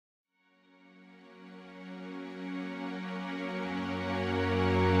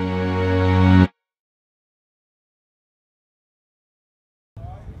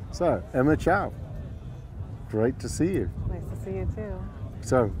So, Emma Chow, great to see you. Nice to see you too.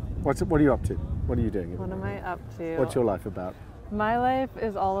 So, what are you up to? What are you doing? What am I up to? What's your life about? My life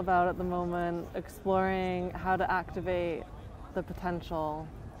is all about, at the moment, exploring how to activate the potential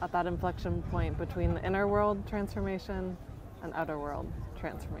at that inflection point between the inner world transformation and outer world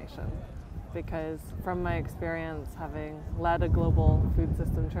transformation. Because from my experience, having led a global food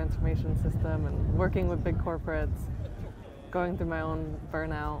system transformation system and working with big corporates, going through my own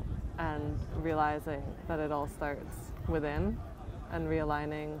burnout and realizing that it all starts within and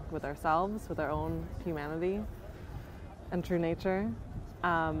realigning with ourselves, with our own humanity and true nature.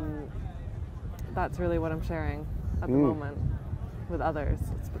 That's really what I'm sharing at the moment with others,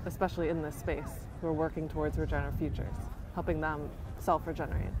 especially in this space. We're working towards regenerative futures, helping them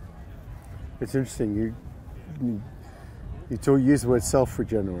self-regenerate. It's interesting, you use the word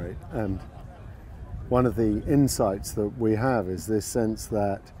self-regenerate, and one of the insights that we have is this sense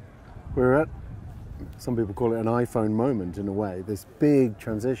that we're at, some people call it an iPhone moment in a way, this big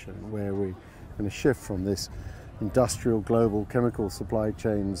transition where we're going to shift from this industrial global chemical supply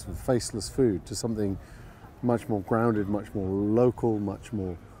chains with faceless food to something much more grounded, much more local, much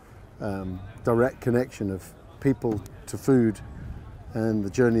more direct connection of people to food and the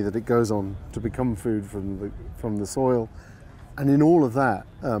journey that it goes on to become food from the soil. And in all of that,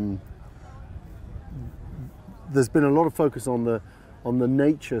 there's been a lot of focus on the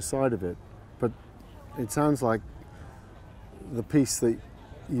nature side of it, but it sounds like the piece that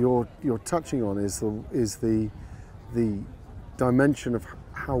you're touching on is the dimension of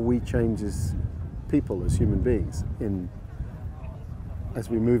how we change as people, as human beings, as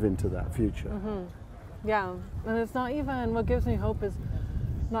we move into that future. Mm-hmm. Yeah, and it's not even, what gives me hope is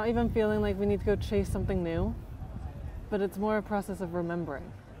not even feeling like we need to go chase something new, but it's more a process of remembering.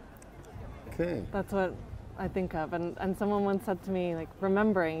 Okay. That's what I think of. And someone once said to me, like,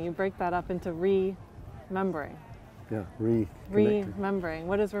 remembering, you break that up into remembering. Yeah, remembering.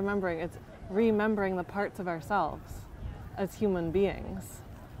 What is remembering? It's remembering the parts of ourselves as human beings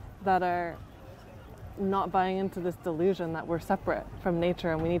that are not buying into this delusion that we're separate from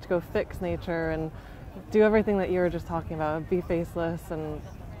nature and we need to go fix nature and do everything that you were just talking about, be faceless and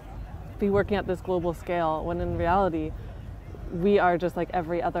be working at this global scale, when in reality we are just like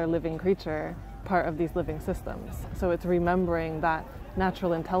every other living creature, part of these living systems. So it's remembering that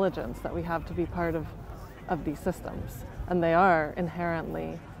natural intelligence that we have to be part of these systems, and they are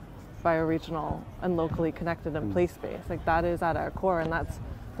inherently bioregional and locally connected and place-based. Like, that is at our core, and that's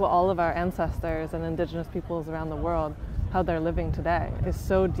what all of our ancestors and indigenous peoples around the world, how they're living today, is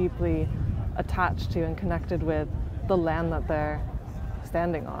so deeply attached to and connected with the land that they're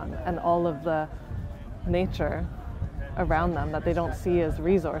standing on and all of the nature around them that they don't see as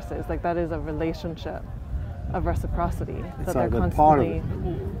resources. Like, that is a relationship of reciprocity. It's that like they're constantly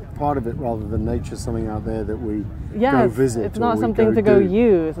part of it rather than nature, something out there that we go visit. It's not something to go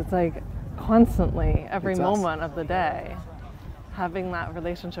use. It's like constantly, every moment of the day, having that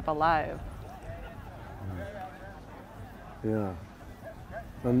relationship alive. Yeah.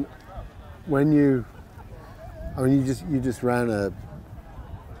 And when you just ran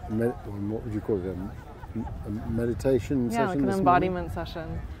what would you call it, a meditation session? Yeah, like an embodiment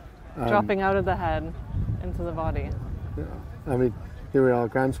session, dropping out of the head into the body. Yeah, I mean, here we are,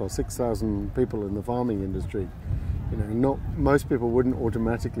 Groundswell, 6,000 people in the farming industry. You know, not most people wouldn't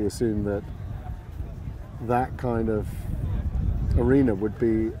automatically assume that that kind of arena would be,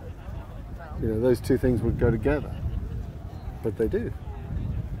 you know, those two things would go together, but they do.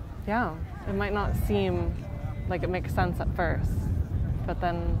 Yeah, it might not seem like it makes sense at first, but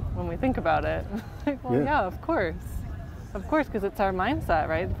then when we think about it, like, well, yeah, of course, because it's our mindset,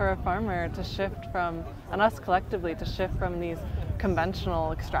 right? For a farmer to shift from, and us collectively to shift from these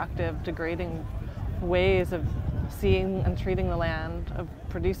conventional, extractive, degrading ways of seeing and treating the land, of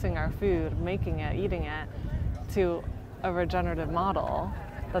producing our food, making it, eating it, to a regenerative model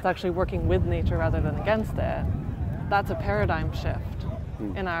that's actually working with nature rather than against it. That's a paradigm shift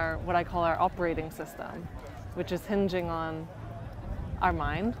in our, what I call our operating system, which is hinging on our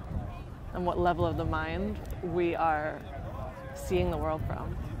mind and what level of the mind we are seeing the world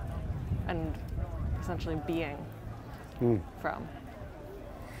from and essentially being from.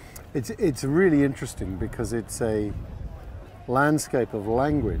 It's really interesting because it's a landscape of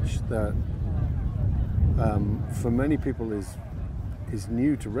language that for many people is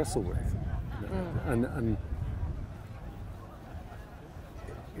new to wrestle with, you know? And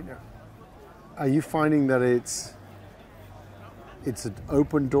you know, are you finding that it's an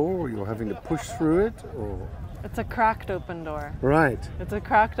open door, or you're having to push through it, or? It's a cracked open door. Right. It's a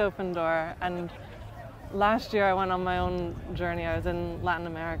cracked open door, and last year I went on my own journey. I was in Latin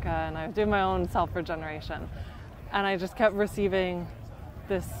America and I was doing my own self-regeneration. And I just kept receiving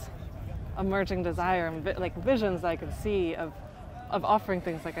this emerging desire and like visions I could see of offering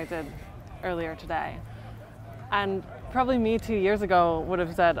things like I did earlier today. And probably me 2 years ago would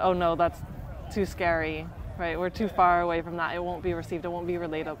have said, oh no, that's too scary, right? We're too far away from that. It won't be received. It won't be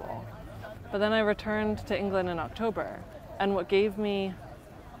relatable. But then I returned to England in October. And what gave me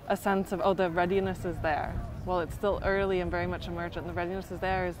a sense of, oh, the readiness is there. Well, it's still early and very much emergent. The readiness is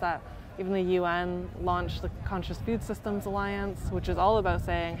there is that even the UN launched the Conscious Food Systems Alliance, which is all about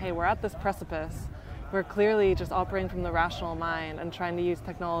saying, hey, we're at this precipice. We're clearly just operating from the rational mind and trying to use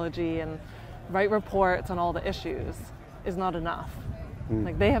technology and write reports on all the issues is not enough.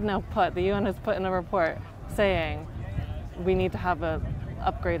 Like they have now the UN has put in a report saying we need to have an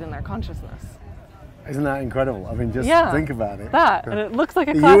upgrade in their consciousness. Isn't that incredible? I mean, just think about it. And it looks like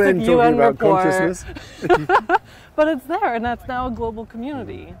a classic UN report. Consciousness. But it's there, and that's now a global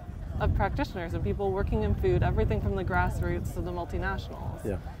community of practitioners and people working in food, everything from the grassroots to the multinationals.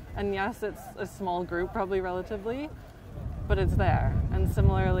 Yeah. And yes, it's a small group, probably relatively, but it's there. And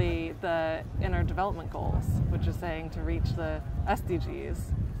similarly, the inner development goals, which is saying to reach the SDGs,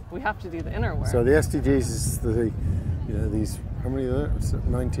 we have to do the inner work. So the SDGs is these, how many are there?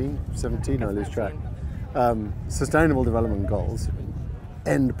 19, 17, I lose track. Sustainable Development Goals,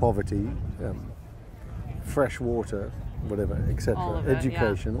 end poverty, fresh water, whatever, etc.,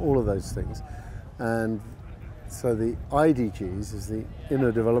 education, all of those things. And so the IDGs is the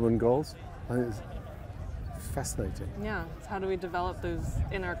Inner Development Goals. I think it's fascinating. Yeah, it's how do we develop those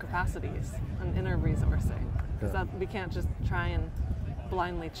inner capacities and inner resourcing? Because we can't just try and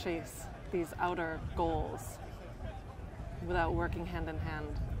blindly chase these outer goals without working hand in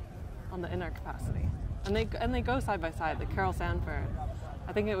hand on the inner capacity. And they go side by side. Like Carol Sanford,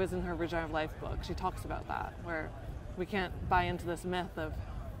 I think it was in her Regenerative Life book, she talks about that, where we can't buy into this myth of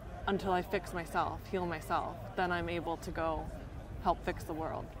until I fix myself, heal myself, then I'm able to go help fix the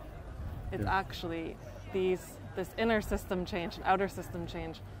world. It's actually this inner system change and outer system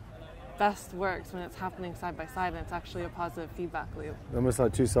change best works when it's happening side by side and it's actually a positive feedback loop. Almost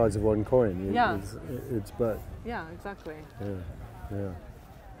like two sides of one coin. Yeah. It's both. Yeah, exactly.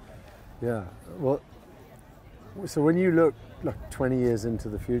 Yeah. Well, so when you look like 20 years into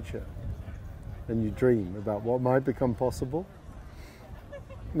the future and you dream about what might become possible,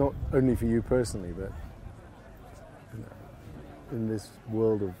 not only for you personally, but in this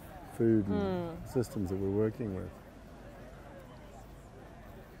world of food and systems that we're working with,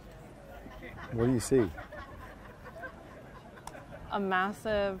 what do you see? A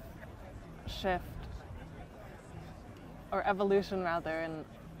massive shift, or evolution rather,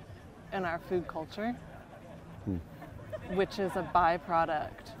 in our food culture, which is a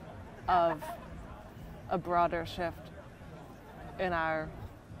byproduct of a broader shift in our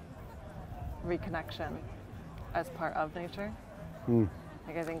reconnection as part of nature.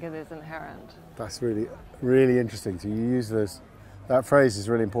 Like I think it is inherent. That's really, really interesting. So you use this, that phrase is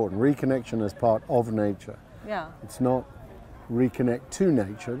really important. Reconnection as part of nature. Yeah. It's not reconnect to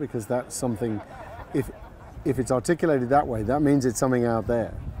nature, because that's something, if it's articulated that way, that means it's something out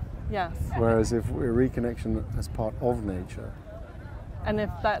there. Yes. Whereas if we're reconnection as part of nature. And if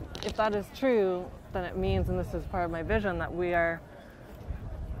that is true, then it means, and this is part of my vision, that we are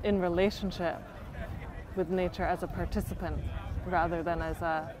in relationship with nature as a participant rather than as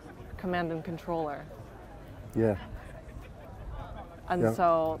a command and controller. Yeah. And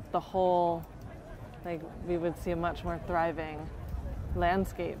so the whole, like, we would see a much more thriving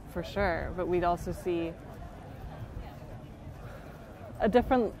landscape for sure, but we'd also see a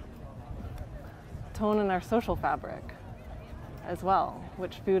different tone in our social fabric as well,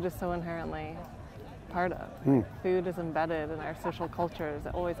 which food is so inherently part of. Food is embedded in our social cultures.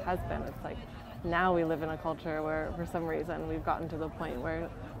 It always has been. It's like now we live in a culture where for some reason we've gotten to the point where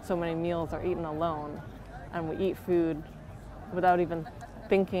so many meals are eaten alone, and we eat food without even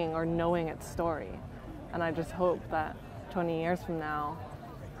thinking or knowing its story. And I just hope that 20 years from now,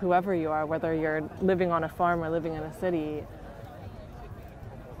 whoever you are, whether you're living on a farm or living in a city,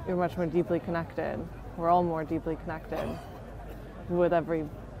 you're much more deeply connected. We're all more deeply connected with every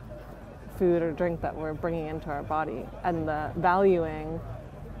food or drink that we're bringing into our body, and valuing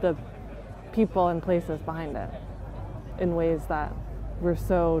the people and places behind it in ways that we're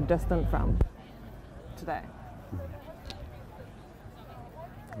so distant from today.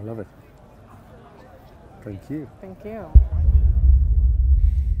 I love it. Thank you. Thank you.